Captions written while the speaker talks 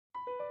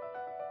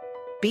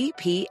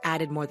BP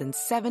added more than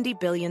 $70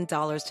 billion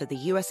to the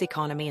U.S.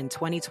 economy in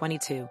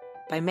 2022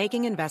 by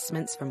making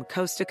investments from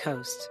coast to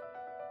coast.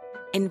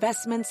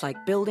 Investments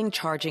like building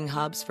charging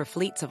hubs for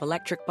fleets of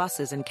electric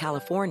buses in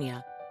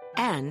California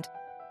and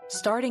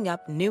starting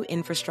up new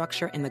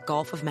infrastructure in the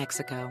Gulf of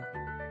Mexico.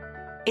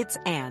 It's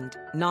and,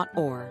 not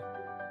or.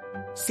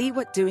 See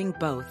what doing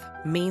both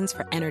means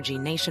for energy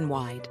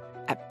nationwide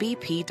at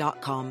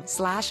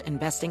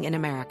bp.com/investing in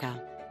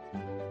America.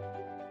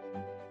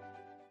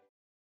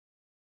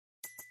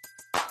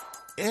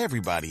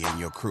 Everybody in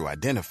your crew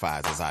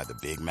identifies as either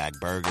Big Mac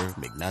Burger,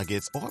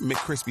 McNuggets, or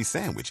McCrispy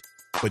Sandwich.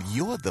 But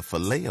you're the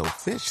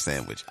Filet-O-Fish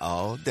Sandwich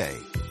all day.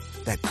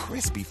 That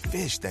crispy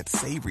fish, that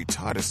savory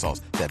tartar sauce,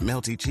 that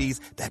melty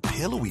cheese, that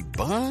pillowy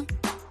bun.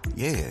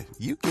 Yeah,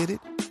 you get it.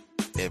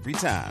 Every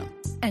time.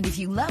 And if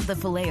you love the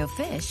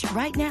Filet-O-Fish,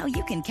 right now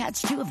you can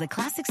catch two of the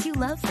classics you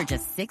love for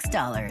just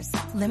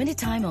 $6. Limited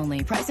time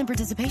only. Price and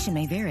participation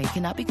may vary.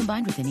 Cannot be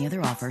combined with any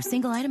other offer.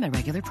 Single item at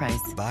regular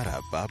price.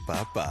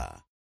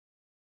 Ba-da-ba-ba-ba.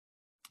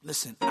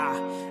 Listen,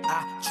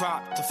 I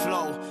dropped the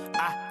flow.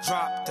 I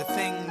dropped the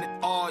thing that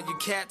all you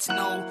cats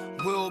know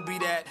will be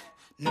that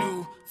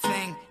new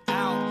thing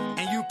out.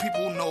 And you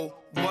people know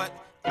what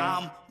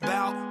I'm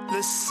about.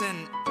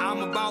 Listen, I'm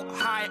about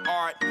high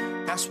art.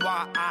 That's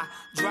why I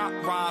drop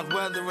rhymes.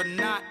 Whether or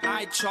not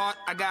I chart,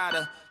 I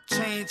gotta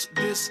change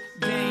this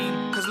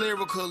game. Cause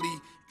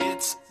lyrically,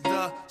 it's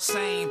the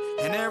same.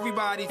 And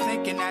everybody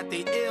thinking that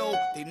they ill,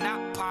 they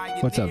not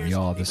pioneers. What's up,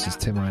 y'all? This is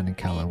Tim Ryan and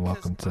Kellen.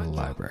 Welcome to the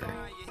library.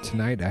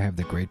 Tonight, I have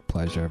the great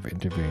pleasure of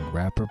interviewing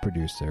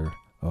rapper-producer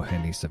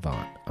Oheni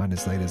Savant on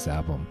his latest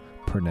album,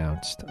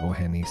 Pronounced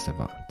Oheni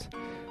Savant.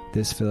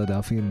 This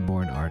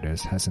Philadelphian-born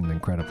artist has an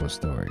incredible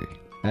story.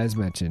 As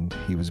mentioned,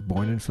 he was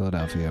born in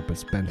Philadelphia but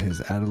spent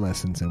his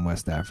adolescence in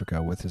West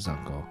Africa with his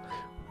uncle,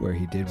 where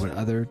he did what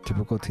other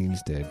typical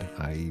teens did,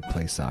 i.e.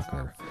 play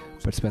soccer,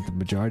 but spent the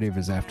majority of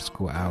his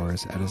after-school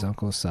hours at his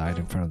uncle's side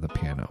in front of the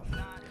piano,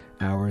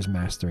 hours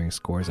mastering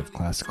scores of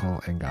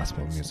classical and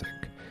gospel music,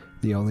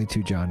 the only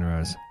two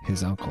genres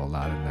his uncle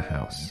allowed in the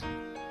house.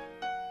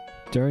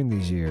 During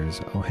these years,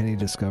 Oheni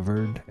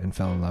discovered and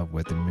fell in love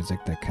with the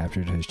music that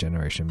captured his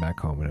generation back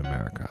home in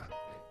America,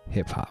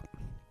 hip-hop.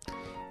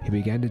 He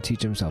began to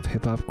teach himself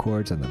hip-hop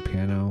chords on the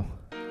piano,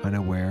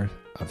 unaware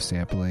of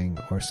sampling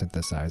or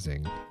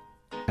synthesizing.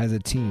 As a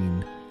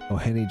teen,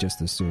 Oheni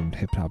just assumed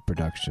hip-hop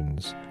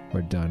productions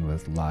were done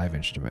with live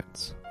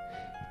instruments.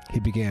 He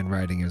began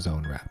writing his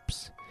own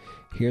raps.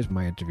 Here's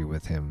my interview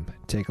with him.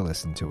 Take a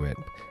listen to it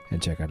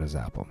and check out his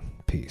album.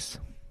 Peace.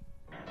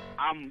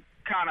 I'm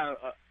kind of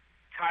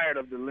tired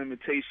of the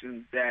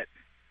limitations that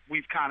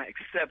we've kind of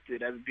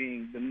accepted as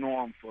being the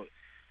norm for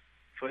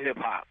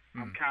hip-hop.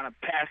 I'm kind of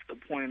past the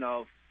point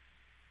of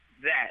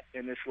that,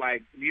 and it's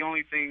like the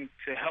only thing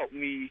to help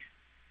me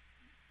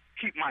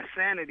keep my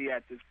sanity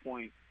at this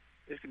point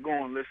is to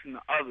go and listen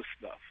to other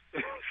stuff.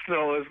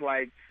 So it's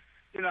like,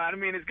 you know what I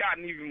mean? It's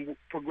gotten even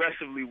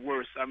progressively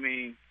worse. I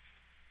mean,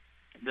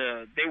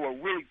 they were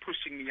really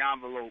pushing the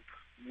envelope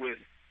with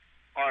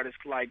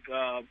artists like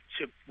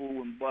Chip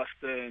Fu and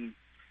Busta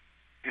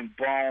and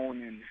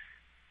Bone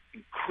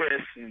and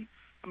Chris, and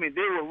I mean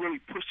they were really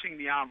pushing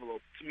the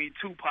envelope. To me,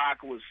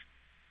 Tupac was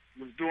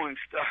doing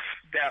stuff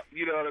that,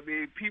 you know what I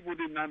mean, people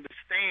didn't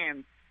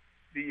understand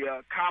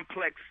the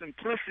complex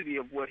simplicity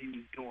of what he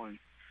was doing,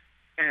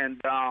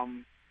 and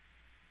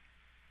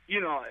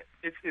you know,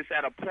 it's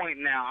at a point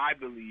now, I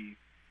believe,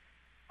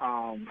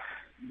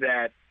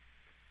 that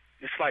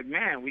it's like,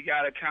 man, we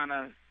got to kind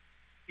of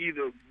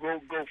either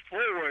go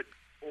forward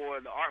or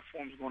the art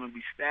form's going to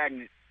be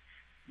stagnant,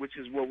 which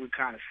is what we're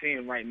kind of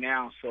seeing right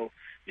now. So,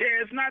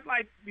 yeah, it's not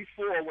like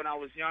before when I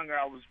was younger.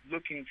 I was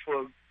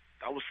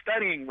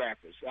studying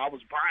rappers. So I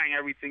was buying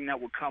everything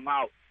that would come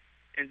out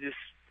and just,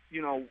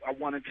 you know, I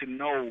wanted to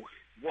know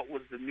what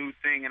was the new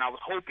thing, and I was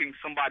hoping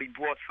somebody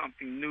brought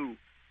something new.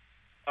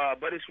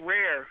 But it's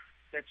rare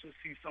that you'll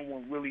see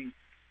someone really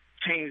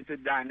change the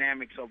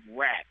dynamics of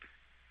rap.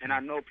 And I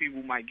know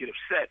people might get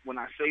upset when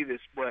I say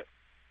this, but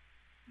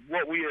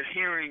what we are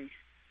hearing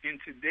in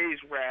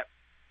today's rap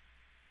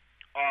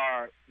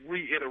are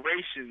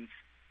reiterations,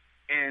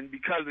 and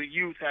because the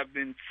youth have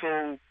been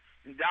so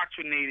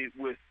indoctrinated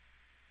with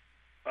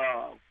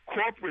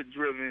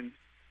corporate-driven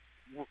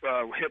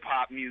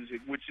hip-hop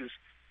music, which is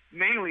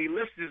mainly,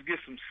 let's just get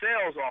some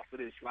sales off of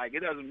this. Like, it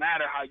doesn't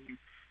matter how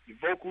your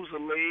vocals are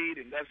laid,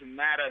 it doesn't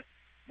matter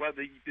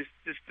whether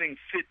this thing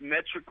fit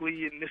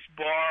metrically in this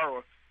bar,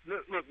 or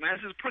look, man,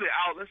 let's just put it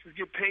out, let's just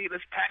get paid,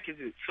 let's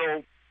package it.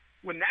 So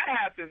when that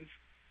happens,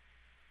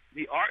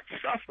 the art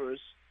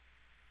suffers,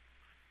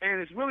 and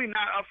it's really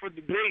not up for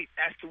debate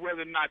as to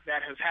whether or not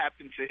that has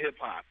happened to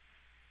hip-hop.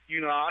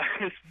 You know,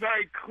 it's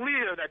very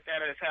clear that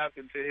has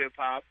happened to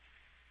hip-hop.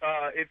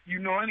 If you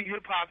know any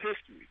hip-hop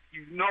history,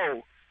 you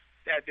know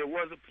that there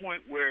was a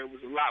point where it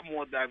was a lot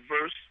more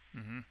diverse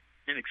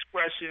in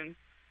expression.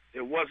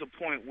 There was a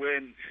point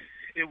when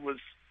it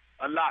was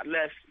a lot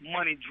less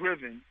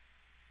money-driven,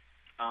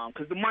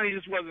 because the money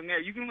just wasn't there.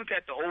 You can look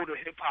at the older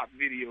hip-hop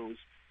videos,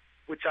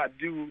 which I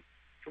do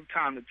from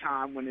time to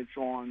time when it's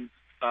on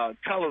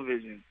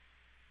television.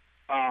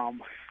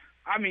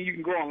 I mean, you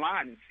can go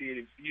online and see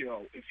it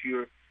if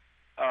you're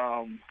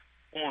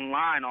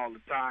online all the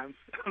time,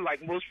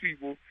 like most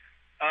people,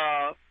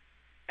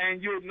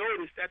 and you'll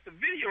notice that the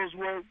videos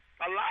were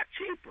a lot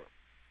cheaper,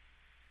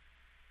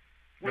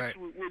 which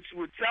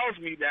tells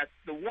me that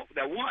the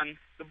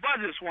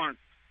budgets weren't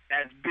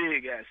as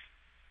big as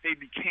they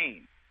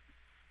became,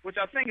 which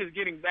I think is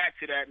getting back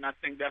to that, and I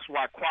think that's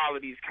why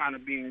quality is kind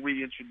of being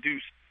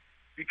reintroduced,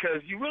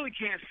 because you really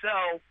can't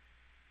sell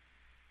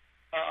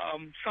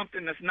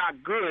something that's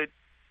not good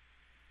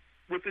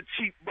with a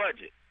cheap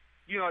budget.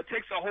 You know, it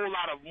takes a whole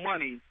lot of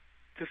money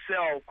to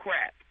sell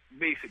crap,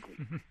 basically.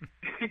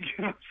 You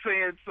know what I'm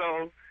saying?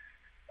 So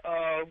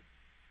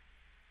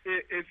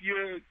if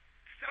you're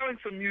selling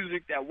some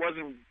music that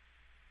wasn't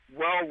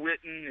well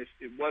written, if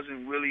it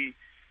wasn't really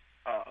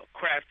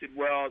crafted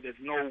well,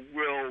 there's no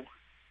real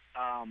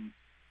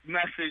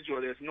message, or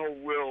there's no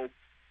real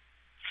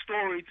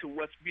story to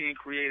what's being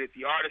created,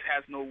 the artist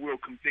has no real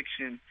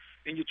conviction,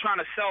 and you're trying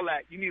to sell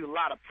that, you need a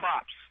lot of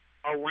props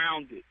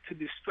around it to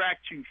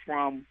distract you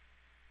from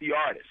the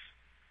artist.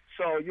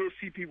 So you'll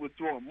see people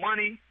throwing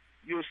money,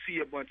 you'll see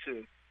a bunch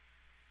of,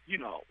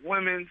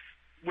 women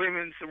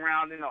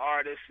surrounding the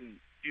artist, and,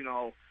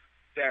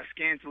 they're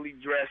scantily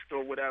dressed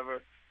or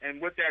whatever.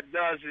 And what that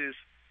does is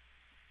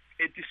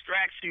it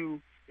distracts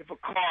you. If a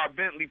car,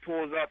 Bentley,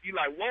 pulls up, you're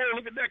like, whoa,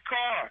 look at that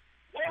car.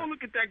 Whoa,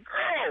 look at that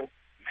girl.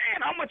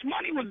 Man, how much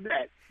money was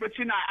that? But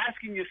you're not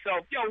asking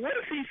yourself, yo, what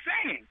is he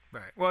saying?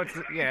 Right. Well,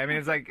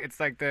 it's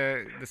like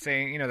the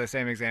same, the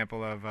same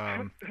example of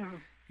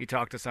you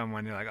talk to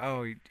someone, you're like,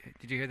 oh,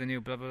 did you hear the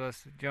new blah, blah, blah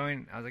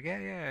joint? I was like,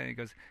 yeah. And he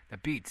goes, the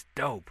beat's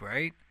dope,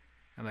 right?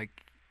 I'm like,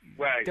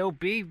 right. Dope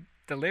beat,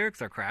 the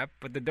lyrics are crap,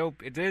 but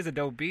it is a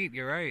dope beat,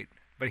 you're right.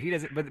 But he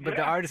doesn't, but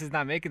the artist is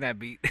not making that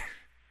beat.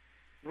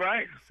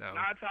 Right. So 9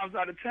 times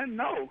out of 10,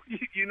 no.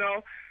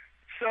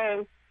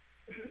 So,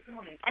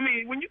 I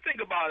mean, when you think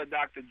about a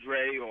Dr.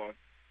 Dre, or,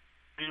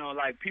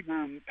 like people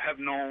have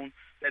known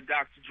that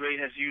Dr. Dre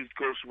has used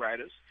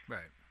ghostwriters.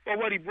 Right. But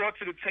what he brought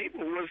to the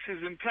table was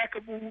his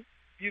impeccable,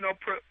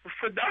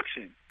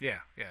 production. Yeah.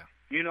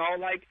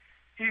 Like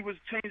he was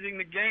changing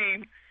the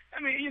game. I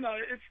mean,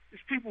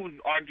 it's people who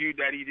argued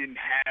that he didn't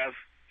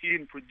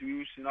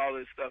produce and all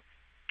this stuff.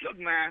 Look,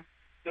 man,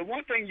 the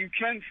one thing you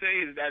can say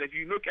is that if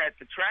you look at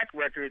the track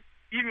record,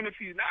 even if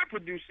he's not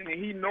producing it,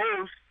 he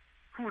knows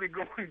who to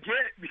go and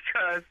get,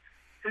 because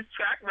his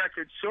track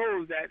record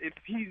shows that if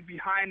he's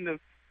behind the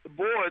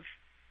boards,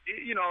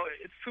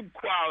 it's some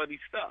quality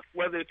stuff,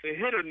 whether it's a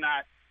hit or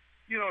not.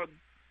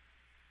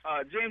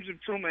 James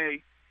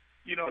Mtume,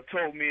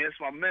 told me, it's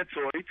my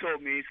mentor, he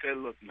told me, he said,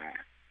 look, man,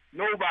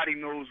 nobody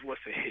knows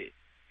what's a hit.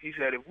 He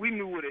said, if we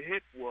knew what a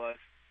hit was,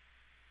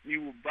 we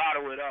would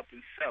bottle it up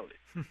and sell it.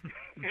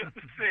 You know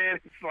what I'm saying?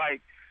 It's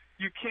like,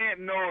 you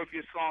can't know if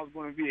your song's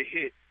going to be a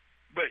hit,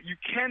 but you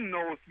can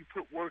know if you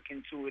put work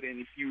into it and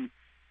if you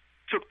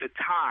took the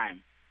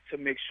time to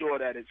make sure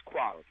that it's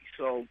quality.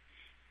 So,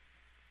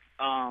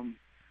 so I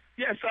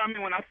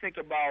mean, when I think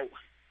about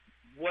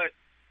what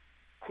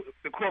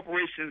the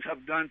corporations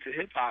have done to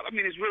hip-hop, I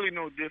mean, it's really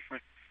no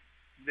different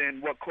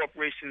than what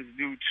corporations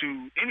do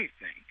to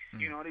anything.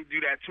 Mm. They do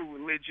that to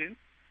religion.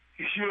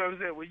 You know what I'm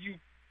saying? When you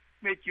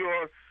make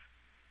your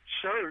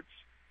shirts,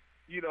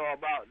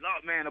 about,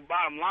 oh, man, the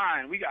bottom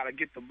line, we got to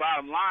get the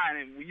bottom line.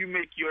 And when you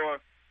make your,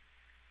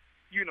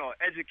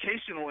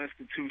 educational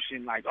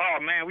institution, like,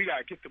 oh, man, we got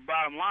to get the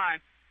bottom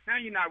line, now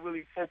you're not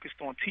really focused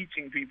on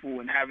teaching people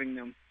and having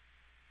them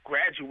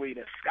graduate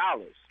as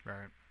scholars.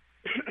 Right.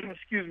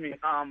 Excuse me.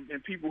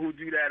 And people who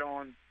do that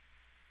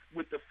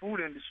with the food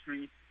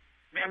industry,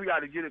 man, we got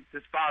to get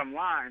this bottom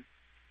line.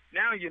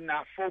 Now you're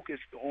not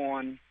focused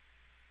on,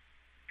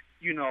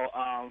 you're not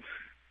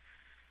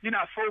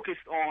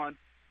focused on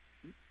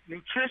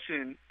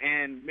nutrition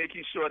and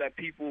making sure that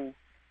people,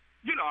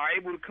 are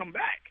able to come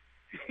back,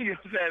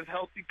 as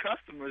healthy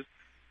customers.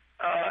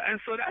 And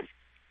so that's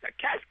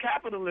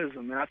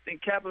capitalism. And I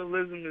think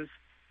capitalism is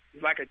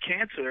like a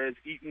cancer. It's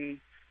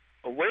eating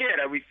away at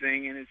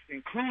everything, and it's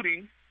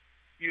including,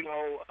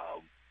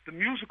 the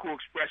musical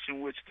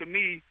expression, which to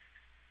me,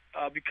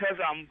 because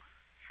I'm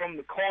from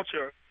the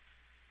culture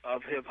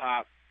of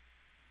hip-hop,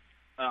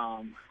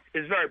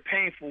 is very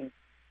painful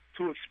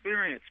to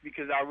experience,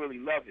 because I really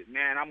love it,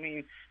 man. I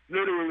mean,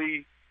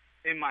 literally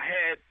in my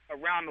head,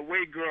 Around the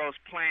Way Girls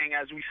playing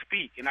as we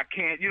speak, and I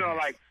can't,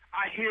 like,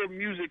 I hear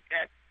music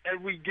at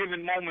every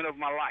given moment of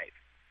my life.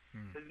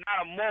 There's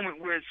not a moment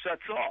where it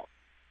shuts off.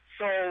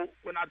 So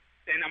when I'm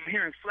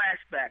hearing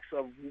flashbacks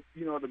of,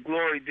 the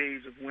glory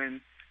days of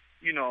when,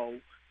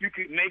 you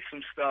could make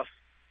some stuff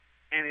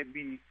and it'd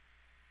be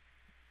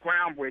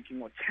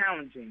groundbreaking or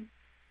challenging,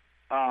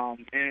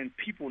 and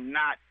people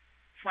not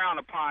frown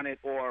upon it,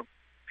 or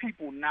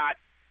people not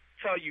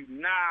tell you,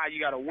 nah, you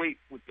got to wait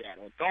with that,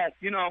 or don't,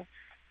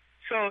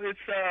 So it's,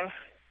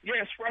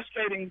 it's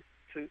frustrating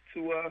to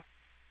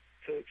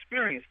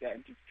experience that,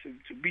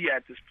 to be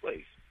at this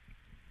place.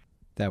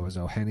 That was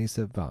Oheni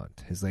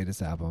Savant, his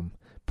latest album,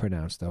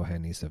 pronounced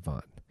Oheni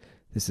Savant.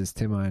 This is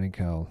Tim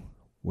Einenkel.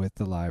 with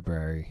the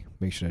library.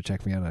 Make sure to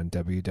check me out on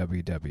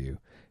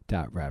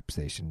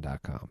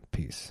www.rapstation.com.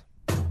 Peace.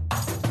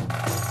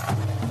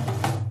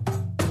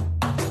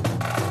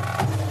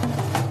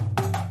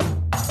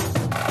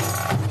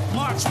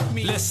 March with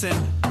me. Listen.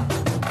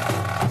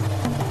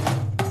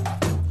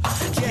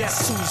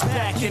 Guess who's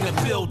back in the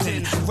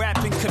building?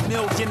 Rapping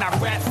chameleon, I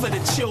rap for the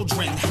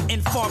children.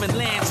 In foreign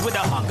lands where the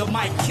hunger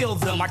might kill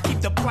them. I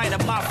keep the plight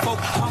of my folk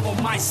hung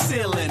on my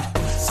ceiling.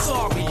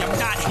 Sorry, I'm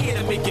not here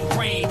to make it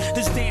rain.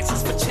 This dance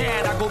is for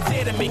Chad, I go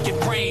there to make it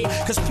rain.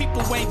 Cause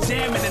people ain't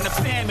jamming in the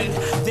famine.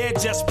 They're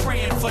just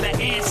praying for the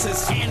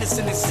answers.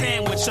 Anderson and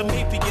Sandwich, or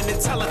maybe in the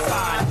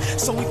telethon.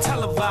 So we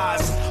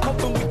televise,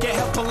 hoping we get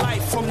help of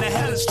life from the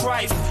hell and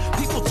strife.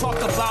 People talk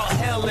about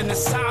hell and the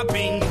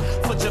sobbing.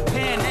 For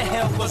Japan, the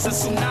hell was a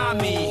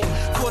tsunami.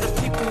 For the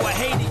people of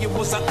Haiti, it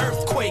was an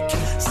earthquake.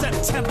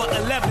 September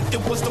 11th,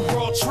 it was the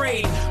World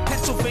Trade.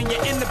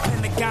 Pennsylvania in the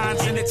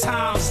Pentagons in the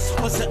times.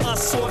 Was it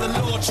us or the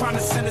Lord trying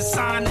to send a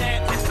sign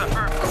that it's an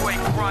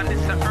earthquake, run,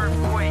 it's an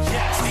earthquake.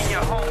 Yes. In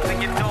your homes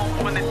and your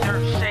domes when the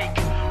dirt shake.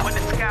 When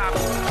the sky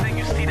moves and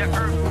you see the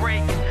earth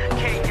break.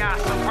 Chaos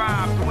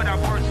arrives with our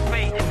worst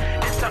fate.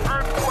 It's an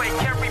earthquake,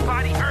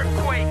 everybody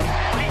earthquake.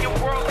 Leave your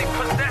worldly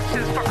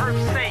possessions for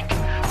earth's sake.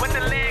 When the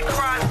land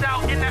cries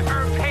out and the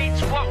earth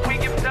hates what we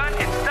have done,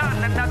 it's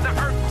done, another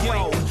earthquake.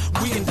 Yo,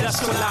 we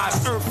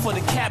industrialized earth for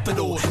the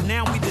capital.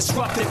 Now we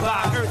disrupted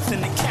by earth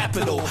in the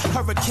capital.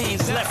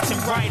 Hurricanes left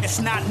and right, it's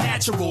not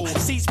natural.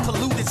 Seas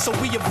polluted so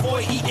we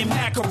avoid eating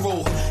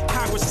mackerel.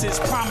 Congress's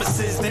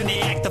promises, then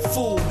they act a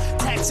fool.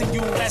 Taxing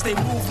you as they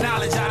move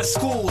knowledge out of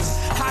schools.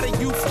 How the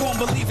youth gon'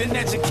 believe in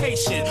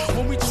education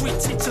when we treat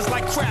teachers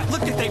like crap?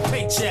 Look at their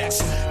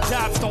paychecks.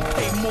 Jobs don't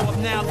pay more,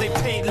 now they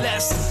pay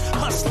less.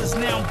 Hustlers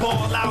now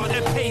ball out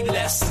and pay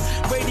less.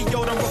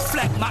 Radio don't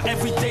reflect my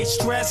everyday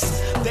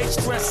stress. They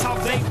stress how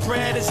they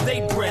bread is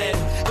they bread.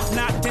 If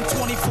not, then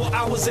 24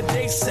 hours a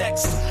day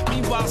sex.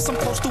 Meanwhile, some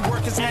postal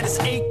workers at its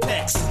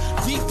apex.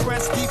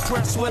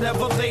 Depress,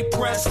 whatever they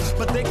press.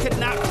 But they could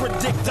not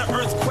predict the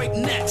earthquake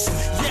next.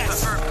 Yes.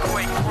 It's an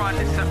earthquake, run,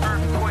 it's an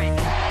earthquake.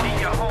 In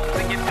your homes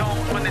and your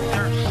domes when the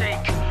dirt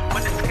shake.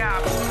 When the sky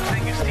moves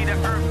and you see the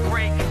earth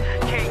break.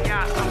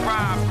 Chaos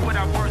arrives with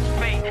our worst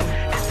fate.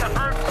 It's an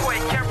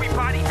earthquake,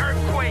 everybody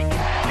earthquake.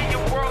 Leave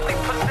your worldly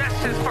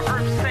possessions for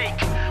earth's sake.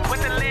 When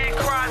the land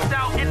cries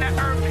out and the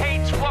earth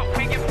hates what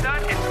we have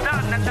done, it's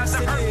done,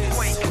 another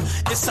earthquake.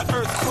 It's an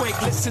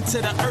earthquake, listen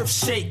to the earth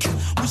shake.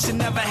 We should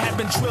never have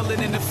been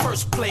drilling in the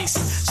first place.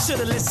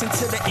 Should've listened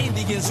to the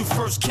Indians who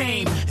first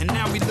came. And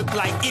now we look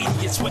like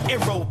idiots with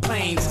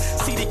aeroplanes.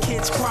 See the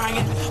kids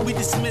crying, we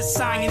dismiss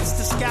science.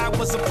 The sky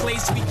was a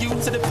place we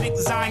used to depict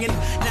Zion.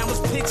 Now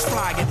it's pigs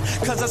flying,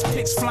 cause us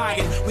pigs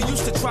flying. We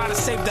used to try to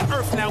save the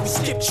earth, now we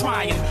skip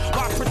trying.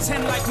 Why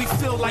pretend like we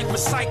feel like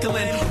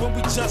recycling when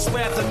we just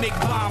rather make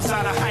bombs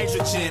out of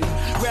hydrogen?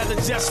 Rather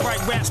just write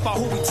raps about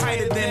who we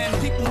tighter than.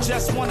 People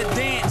just wanna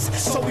dance,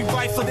 so we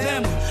write for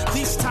them.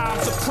 These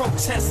times of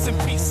protests and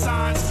peace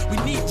signs. We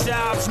need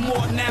jobs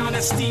more now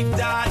than Steve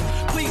died.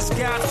 Please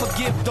God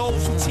forgive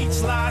those who teach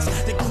lies.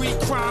 That greed,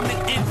 crime,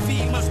 and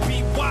envy must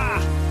be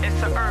why.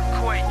 It's an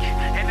earthquake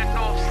in the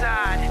north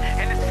side.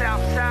 In the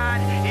south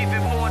side,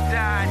 even more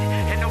died.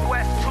 In the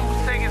west too,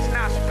 say it's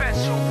not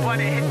special. But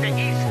it hit the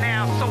east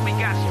now, so we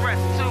got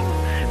stress too.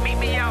 Meet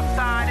me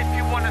outside if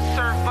you wanna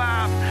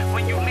survive.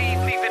 When you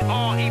leave it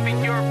all,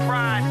 even your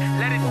pride.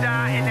 Let it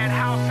die in that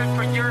house, and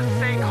for your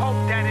sake,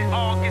 hope that it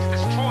all gets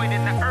destroyed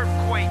in the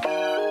earthquake.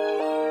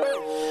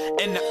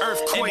 In the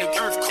earthquake,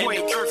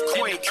 earthquake,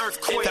 earthquake,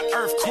 earthquake, the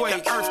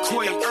earthquake, earthquake,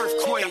 earthquake,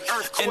 earthquake,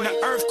 in the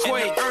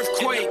earthquake,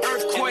 earthquake,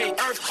 earthquake,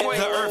 earthquake,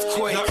 the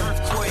earthquake,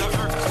 earthquake,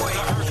 earthquake,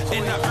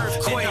 in the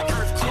earthquake,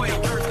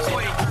 earthquake,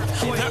 earthquake,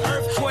 the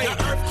earthquake,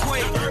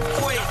 earthquake,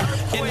 earthquake,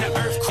 in the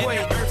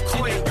earthquake,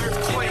 earthquake,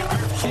 earthquake,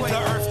 the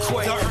earthquake,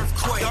 earthquake,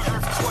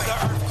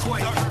 earthquake,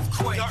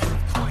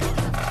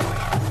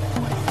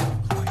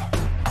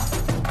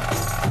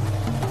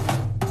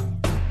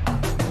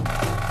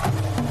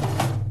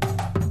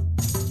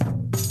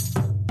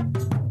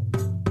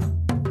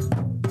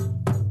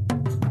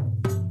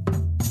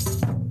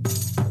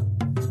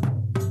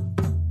 earthquake.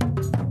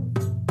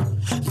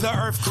 The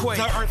earthquake,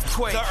 the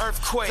earthquake, the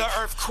earthquake, the earthquake,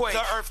 the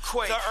earthquake, the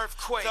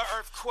earthquake, the earthquake, the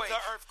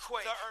earthquake, the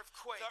earthquake, the earthquake, the earthquake, the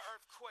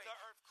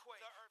earthquake, the earthquake, the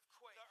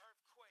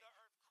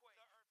earthquake, the earthquake.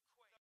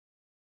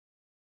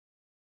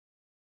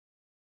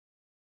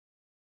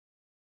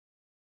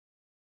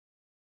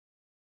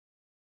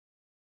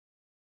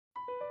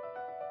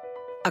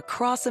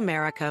 Across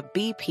America,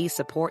 BP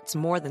supports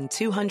more than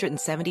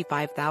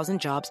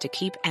 275,000 jobs to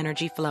keep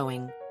energy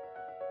flowing.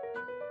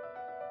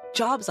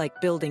 Jobs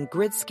like building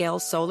grid-scale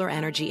solar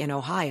energy in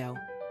Ohio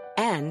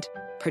and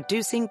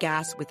producing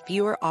gas with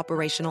fewer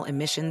operational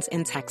emissions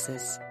in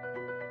Texas.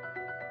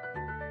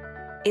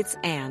 It's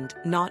and,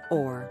 not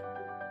or.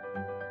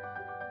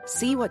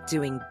 See what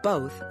doing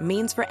both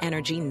means for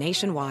energy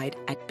nationwide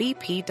at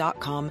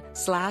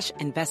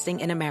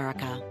bp.com/investing in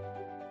America.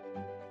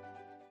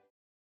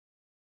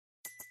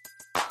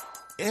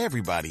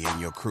 Everybody in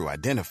your crew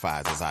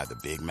identifies as either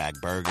Big Mac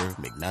Burger,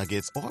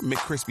 McNuggets, or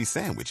McCrispy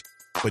Sandwich.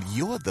 But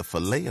you're the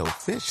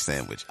Filet-O-Fish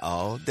Sandwich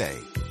all day.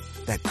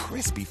 That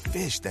crispy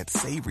fish, that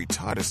savory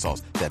tartar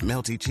sauce, that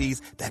melty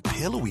cheese, that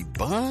pillowy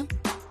bun.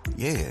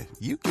 Yeah,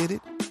 you get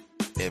it.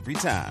 Every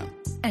time.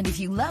 And if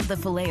you love the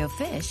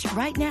Filet-O-Fish,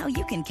 right now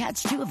you can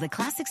catch 2 of the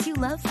classics you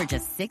love for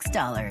just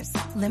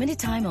 $6. Limited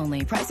time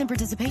only. Price and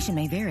participation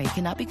may vary.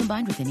 Cannot be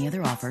combined with any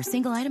other offer.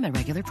 Single item at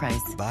regular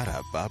price.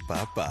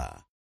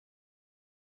 Ba-da-ba-ba-ba.